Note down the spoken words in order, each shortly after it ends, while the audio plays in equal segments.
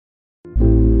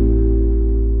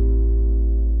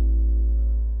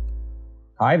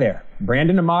Hi there,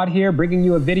 Brandon Ahmad here, bringing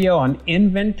you a video on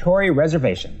inventory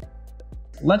reservation.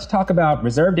 Let's talk about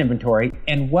reserved inventory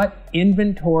and what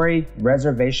inventory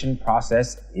reservation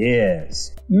process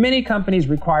is. Many companies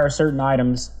require certain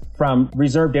items from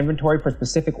reserved inventory for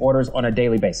specific orders on a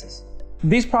daily basis.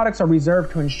 These products are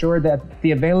reserved to ensure that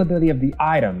the availability of the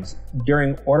items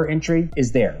during order entry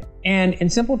is there. And in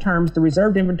simple terms, the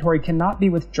reserved inventory cannot be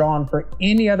withdrawn for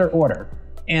any other order.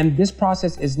 And this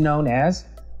process is known as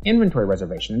inventory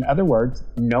reservation. In other words,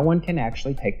 no one can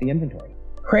actually take the inventory.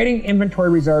 Creating inventory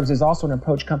reserves is also an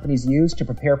approach companies use to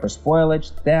prepare for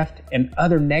spoilage, theft, and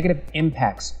other negative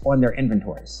impacts on their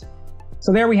inventories.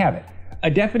 So there we have it,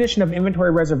 a definition of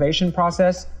inventory reservation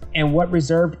process and what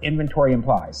reserved inventory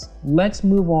implies. Let's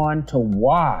move on to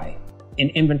why an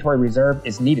inventory reserve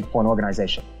is needed for an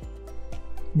organization.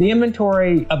 The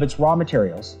inventory of its raw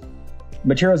materials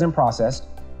in process,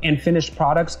 and finished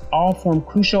products all form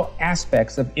crucial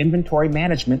aspects of inventory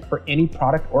management for any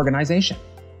product organization.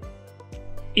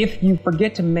 If you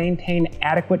forget to maintain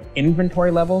adequate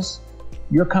inventory levels,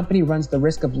 your company runs the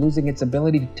risk of losing its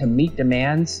ability to meet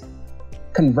demands,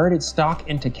 convert its stock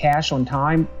into cash on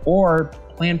time, or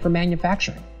plan for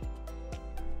manufacturing.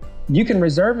 You can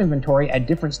reserve inventory at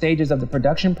different stages of the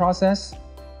production process.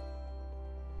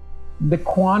 The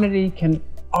quantity can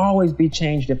always be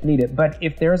changed if needed, but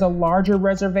if there's a larger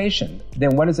reservation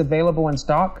than what is available in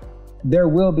stock, there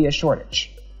will be a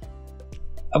shortage.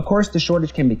 Of course, the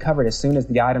shortage can be covered as soon as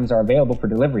the items are available for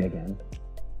delivery again.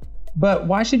 But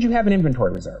why should you have an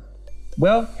inventory reserve?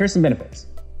 Well, here's some benefits.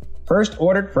 First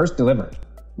ordered, first delivered,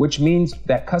 which means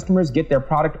that customers get their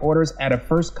product orders at a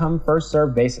first come, first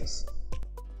served basis.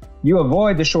 You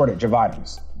avoid the shortage of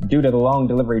items due to the long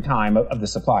delivery time of the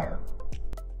supplier.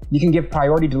 You can give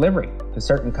priority delivery to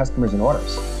certain customers and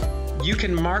orders. You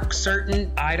can mark certain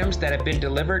items that have been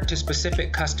delivered to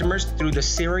specific customers through the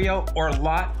serial or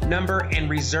lot number and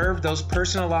reserve those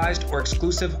personalized or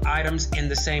exclusive items in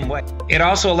the same way. It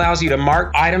also allows you to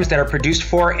mark items that are produced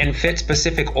for and fit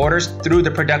specific orders through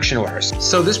the production orders.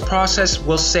 So this process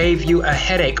will save you a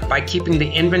headache by keeping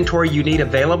the inventory you need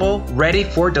available, ready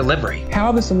for delivery.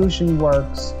 How the solution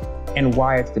works and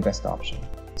why it's the best option.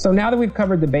 So now that we've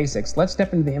covered the basics, let's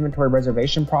step into the inventory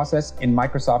reservation process in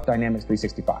Microsoft Dynamics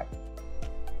 365.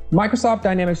 Microsoft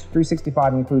Dynamics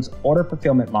 365 includes order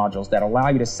fulfillment modules that allow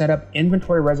you to set up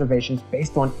inventory reservations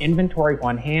based on inventory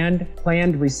on hand,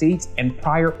 planned receipts, and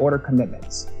prior order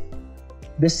commitments.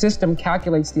 This system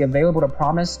calculates the available to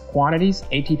promise quantities,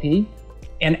 ATP,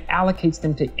 and allocates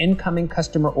them to incoming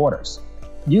customer orders.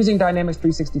 Using Dynamics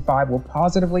 365 will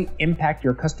positively impact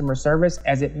your customer service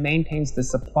as it maintains the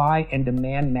supply and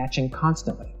demand matching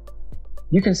constantly.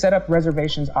 You can set up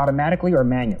reservations automatically or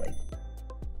manually.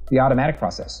 The automatic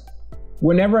process.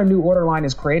 Whenever a new order line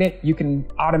is created, you can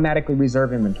automatically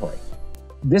reserve inventory.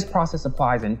 This process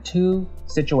applies in two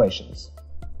situations.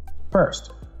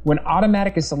 First, when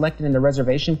automatic is selected in the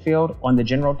reservation field on the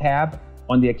General tab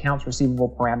on the Accounts Receivable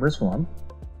Parameters form.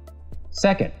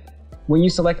 Second, when you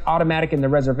select automatic in the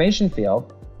reservation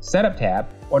field, Setup tab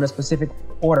on a specific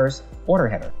order's order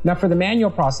header. Now for the manual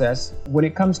process, when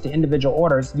it comes to individual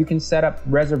orders, you can set up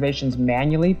reservations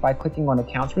manually by clicking on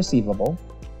Accounts Receivable,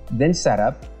 then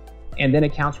Setup, and then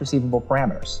Accounts Receivable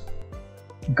Parameters.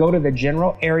 Go to the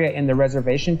General area in the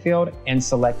reservation field and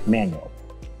select Manual.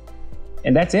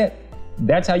 And that's it.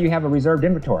 That's how you have a reserved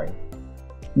inventory.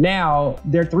 Now,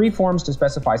 there are three forms to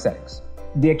specify settings.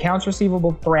 The Accounts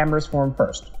Receivable Parameters form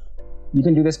first. You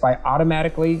can do this by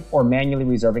automatically or manually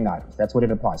reserving items. That's what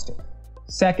it applies to.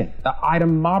 Second, the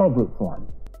Item Model Group form.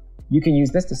 You can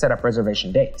use this to set up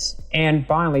reservation dates. And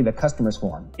finally, the Customers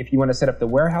form, if you want to set up the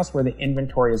warehouse where the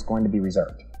inventory is going to be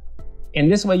reserved. In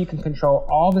this way, you can control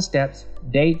all the steps,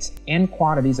 dates, and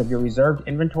quantities of your reserved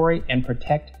inventory and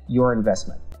protect your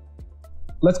investment.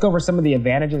 Let's go over some of the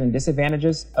advantages and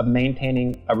disadvantages of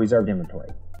maintaining a reserved inventory.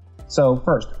 So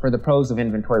first, for the pros of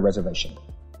inventory reservation.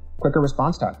 Quicker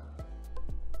response time.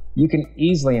 You can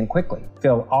easily and quickly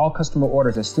fill all customer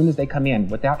orders as soon as they come in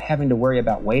without having to worry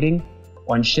about waiting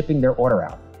on shipping their order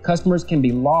out. Customers can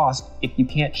be lost if you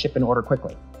can't ship an order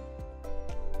quickly.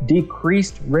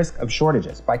 Decreased risk of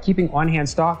shortages. By keeping on-hand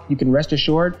stock, you can rest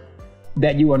assured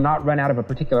that you will not run out of a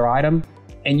particular item,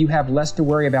 and you have less to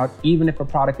worry about even if a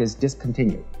product is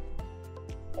discontinued.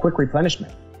 Quick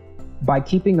replenishment. By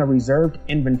keeping a reserved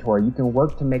inventory, you can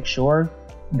work to make sure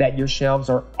that your shelves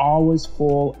are always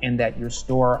full and that your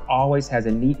store always has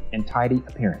a neat and tidy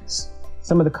appearance.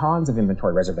 Some of the cons of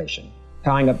inventory reservation.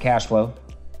 Tying up cash flow.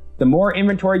 The more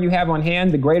inventory you have on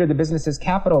hand, the greater the business's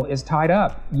capital is tied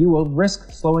up. You will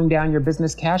risk slowing down your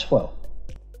business cash flow.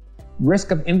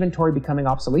 Risk of inventory becoming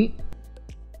obsolete.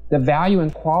 The value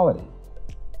and quality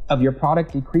of your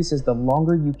product decreases the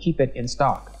longer you keep it in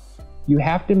stock. You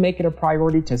have to make it a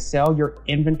priority to sell your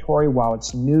inventory while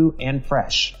it's new and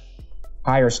fresh.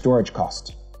 Higher storage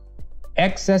cost.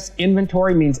 Excess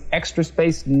inventory means extra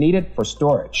space needed for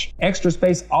storage. Extra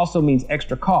space also means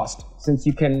extra cost, since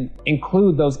you can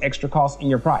include those extra costs in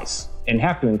your price and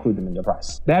have to include them in your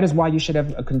price. That is why you should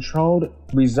have a controlled,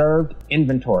 reserved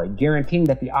inventory, guaranteeing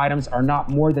that the items are not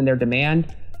more than their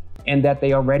demand and that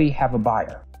they already have a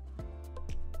buyer.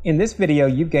 In this video,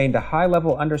 you've gained a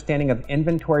high-level understanding of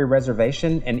inventory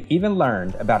reservation and even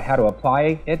learned about how to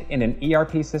apply it in an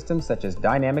ERP system such as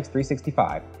Dynamics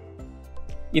 365.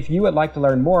 If you would like to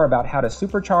learn more about how to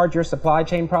supercharge your supply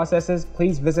chain processes,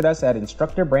 please visit us at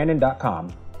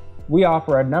instructorbrandon.com. We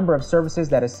offer a number of services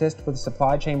that assist with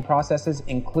supply chain processes,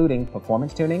 including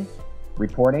performance tuning,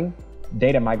 reporting,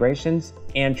 data migrations,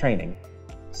 and training.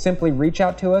 Simply reach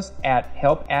out to us at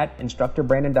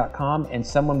help@instructorbrandon.com and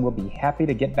someone will be happy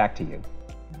to get back to you.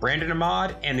 Brandon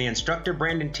Ahmad and the Instructor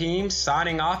Brandon team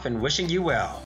signing off and wishing you well.